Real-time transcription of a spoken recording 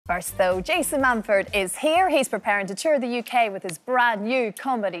First, though, Jason Manford is here. He's preparing to tour the UK with his brand new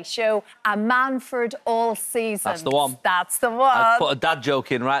comedy show, A Manford All Season. That's the one. That's the one. I put a dad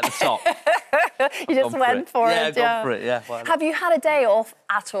joke in right at the top. You just went for it. Yeah, I've gone for it, yeah. Have you had a day off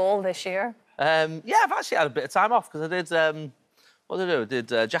at all this year? Yeah, I've actually had a bit of time off because I did, what did I do? I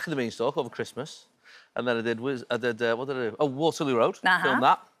did Jack and the Beanstalk over Christmas. And then I did, what did I do? Oh, Waterloo Road, filmed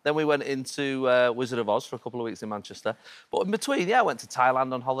that. Then we went into Wizard of Oz for a couple of weeks in Manchester. But in between, yeah, I went to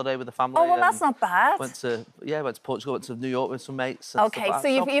Thailand on holiday with the family. Oh, well, that's not bad. Went to Portugal, went to New York with some mates. OK, so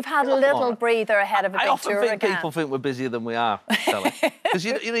you've had a little breather ahead of a big tour again. I often think people think we're busier than we are, Kelly. Because,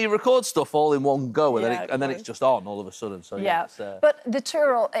 you record stuff all in one go and then it's just on all of a sudden. So, yeah. But the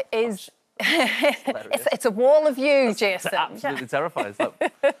tour is... it's a wall of you, Jason. It's absolutely terrifying. It's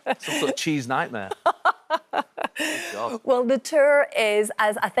like some sort of cheese nightmare. Well, the tour is,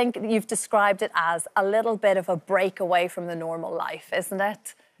 as I think you've described it as, a little bit of a break away from the normal life, isn't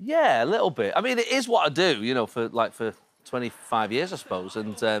it? Yeah, a little bit. I mean, it is what I do, you know, for 25 years, I suppose,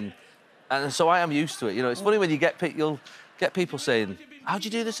 and so I am used to it. You know, it's funny when you'll get people saying, "How do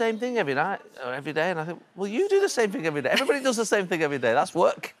you do the same thing every night or every day?" And I think, well, you do the same thing every day. Everybody does the same thing every day. That's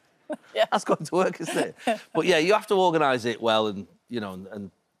work. Yeah. That's going to work, isn't it? But yeah, you have to organise it well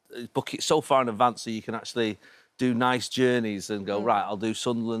and book it so far in advance so you can actually do nice journeys and go, right, I'll do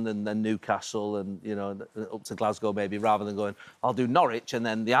Sunderland and then Newcastle and, you know, up to Glasgow maybe, rather than going, I'll do Norwich and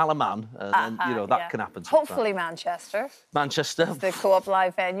then the Isle of Man, and then, you know, that can happen sometimes. Hopefully Manchester. The Co-op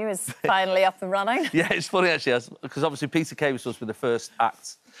Live venue is finally up and running. Yeah, it's funny, actually, because obviously Peter Kay was supposed to be the first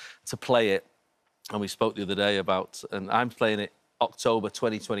act to play it, and we spoke the other day about, and I'm playing it October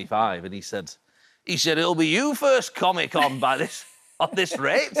 2025, and he said, it'll be you first comic on this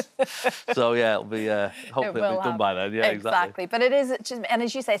rate. So yeah, it'll be hopefully it'll be done by then. Yeah, exactly. But it is, and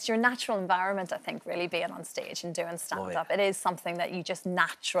as you say, it's your natural environment. I think really being on stage and doing stand-up, it is something that you just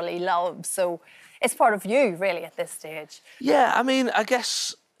naturally love. So it's part of you, really, at this stage. Yeah, I mean, I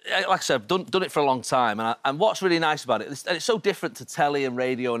guess, like I said, I've done it for a long time, and what's really nice about it, and it's so different to telly and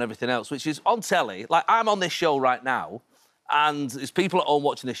radio and everything else, which is on telly. Like I'm on this show right now. And there's people at home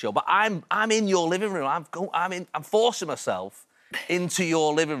watching this show, but I'm in your living room. I'm forcing myself into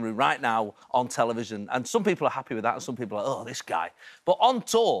your living room right now on television. And some people are happy with that, and some people are, oh, this guy. But on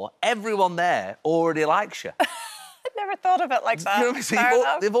tour, everyone there already likes you. I'd never thought of it like that. You know what I mean?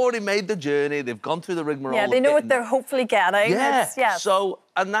 They've already made the journey. They've gone through the rigmarole. Yeah, they know what they're hopefully getting. Yeah. So,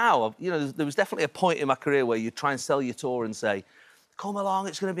 and now, you know, there was definitely a point in my career where you try and sell your tour and say, come along,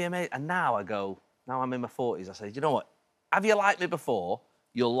 it's going to be amazing. And now now I'm in my 40s, I say, you know what? Have you liked me before?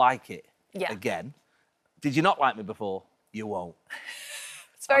 You'll like it again. Did you not like me before? You won't.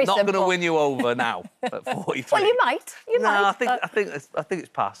 It's very simple. I'm not going to win you over now at 43. Well, you might. I think it's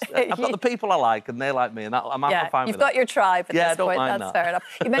past. I've got the people I like, and they like me, and I'm fine with that. You've got your tribe at this don't point. mind That's that. fair enough.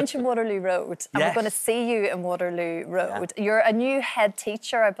 You mentioned Waterloo Road, and we're going to see you in Waterloo Road. Yeah. You're a new head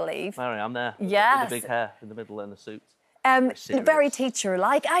teacher, I believe. There I am there. Yes. With the big hair in the middle and a suit. Very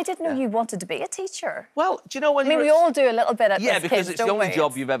teacher-like. I didn't know you wanted to be a teacher. Well, do you know when we all do a little bit at because kids, it's the only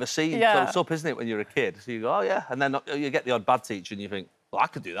job you've ever seen close up, isn't it, when you're a kid? So you go, oh, yeah, and then you get the odd bad teacher and you think, well, I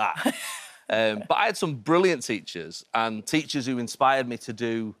could do that. But I had some brilliant teachers and teachers who inspired me to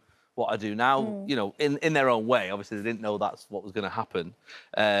do what I do now, you know, in their own way. Obviously, they didn't know that's what was going to happen.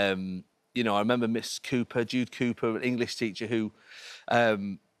 You know, I remember Miss Cooper, Jude Cooper, an English teacher who...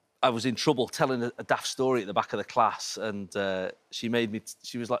 I was in trouble telling a daft story at the back of the class, and she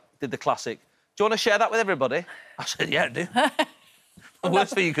was like, did the classic, do you want to share that with everybody? I said, yeah, I do. The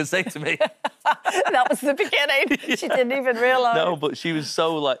worst thing you could say to me. That was the beginning. She didn't even realise. No, but she was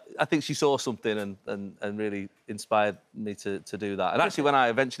so, like, I think she saw something and really inspired me to do that. And actually, when I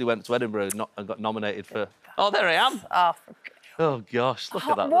eventually went to Edinburgh and got nominated for... Oh, there I am. Oh, gosh, look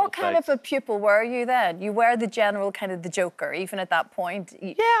at that. What kind of a pupil were you then? You were the general kind of the joker, even at that point?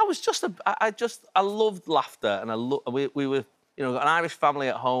 Yeah, I was just I loved laughter, and we were, you know, an Irish family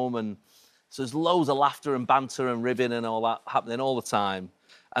at home, and so there's loads of laughter and banter and ribbing and all that happening all the time.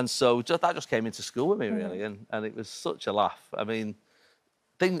 And so that just came into school with me, really, and it was such a laugh. I mean,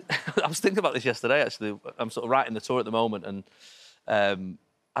 I was thinking about this yesterday, actually. I'm sort of writing the tour at the moment, and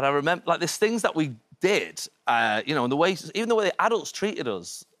I remember, like, there's things that we did, you know, and even the way the adults treated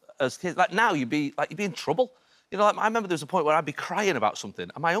us as kids. Like now, you'd be in trouble. You know, like, I remember there was a point where I'd be crying about something,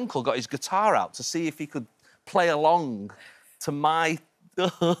 and my uncle got his guitar out to see if he could play along to my.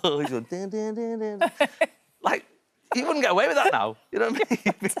 He's going, din, din, din, din. Like, he wouldn't get away with that now. You know what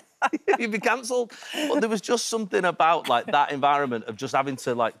I mean? He'd be cancelled. But there was just something about, like, that environment of just having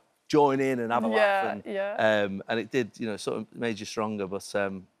to, like, join in and have a laugh. And it did, you know, sort of made you stronger. But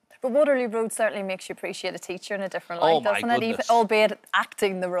But Waterloo Road certainly makes you appreciate a teacher in a different light, doesn't it? Even, albeit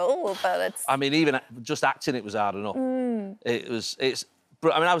acting the role, but it's... I mean, even just acting it was hard enough. I mean,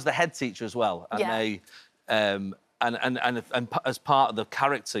 I was the head teacher as well, and they... and as part of the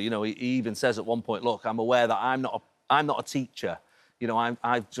character, you know, he even says at one point, look, I'm aware that I'm not a teacher. You know,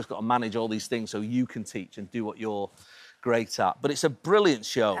 I've just got to manage all these things so you can teach and do what you're great at. But it's a brilliant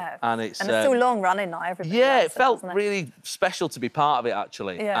show, and it's so long running now. Everybody it felt really special to be part of it,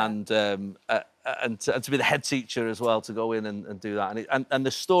 actually, and to be the head teacher as well, to go in and do that. And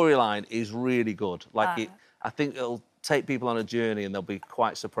the storyline is really good. Like I think it'll take people on a journey and they'll be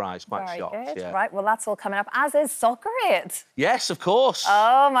quite surprised, quite shocked. Good. Yeah. Right, well, that's all coming up, as is Soccer It. Yes, of course.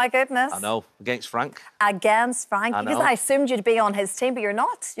 Oh, my goodness. I know, against Frank. Against Frank, because I assumed you'd be on his team, but you're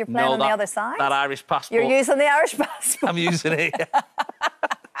not. You're playing on the other side. That Irish passport. You're using the Irish passport. I'm using it,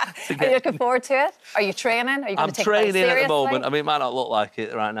 Are you looking forward to it? Are you training? Are you going to take it seriously? I'm training at the moment. I mean, it might not look like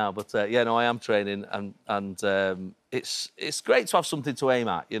it right now, but, yeah, no, I am training, and it's great to have something to aim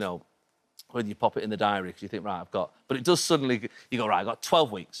at, you know, when you pop it in the diary, because you think, right, I've got... But it does suddenly... You go, right, I've got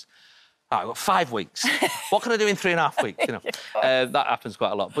 12 weeks. Right, I've got 5 weeks. What can I do in 3.5 weeks, you know? That happens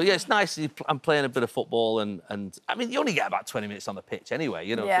quite a lot. But, yeah, it's nice. I'm playing a bit of football and... I mean, you only get about 20 minutes on the pitch anyway,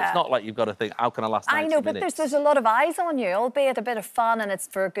 you know? So it's not like you've got to think, how can I last 90 minutes? I know, but there's a lot of eyes on you, albeit a bit of fun and it's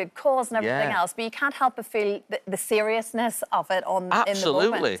for a good cause and everything else, but you can't help but feel the seriousness of it in the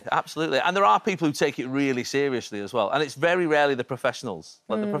moment. Absolutely. And there are people who take it really seriously as well. And it's very rarely the professionals.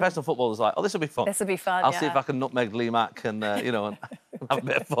 Like, the professional footballers are like, oh, this will be fun. This will be fun, I'll see if I can nutmeg Lee Mack and, you know, and have a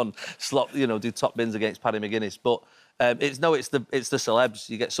bit of fun. You know, do top bins against Paddy McGuinness. But it's the celebs.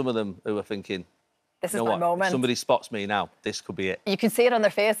 You get some of them who are thinking, this is my moment. If somebody spots me now, this could be it. You can see it on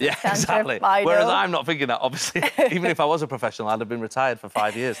their faces. Yeah, exactly. Whereas I'm not thinking that, obviously. Even if I was a professional, I'd have been retired for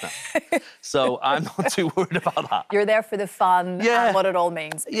 5 years now. So I'm not too worried about that. You're there for the fun and what it all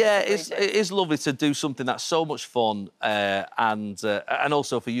means. Yeah, it is lovely to do something that's so much fun and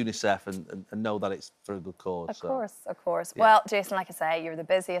also for UNICEF and know that it's for a good cause. Of course. Yeah. Well, Jason, like I say, you're the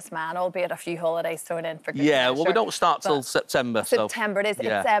busiest man, albeit a few holidays thrown in for good measure. Well, we don't start till September. September it is.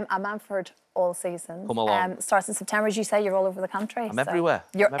 Yeah. It's a Manford all season. Come along. Starts in September, as you say, you're all over the country. I'm everywhere.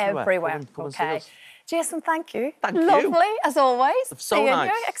 You're everywhere. Come okay. Jason, thank you. Thank you. Lovely, as always. So nice.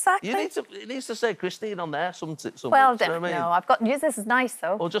 You. Exactly. It needs to say Christine on there. Well, you know what I mean? No, I've got... This is nice,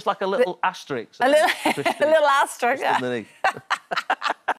 though. Or just like a little asterisk. A little asterisk, yeah.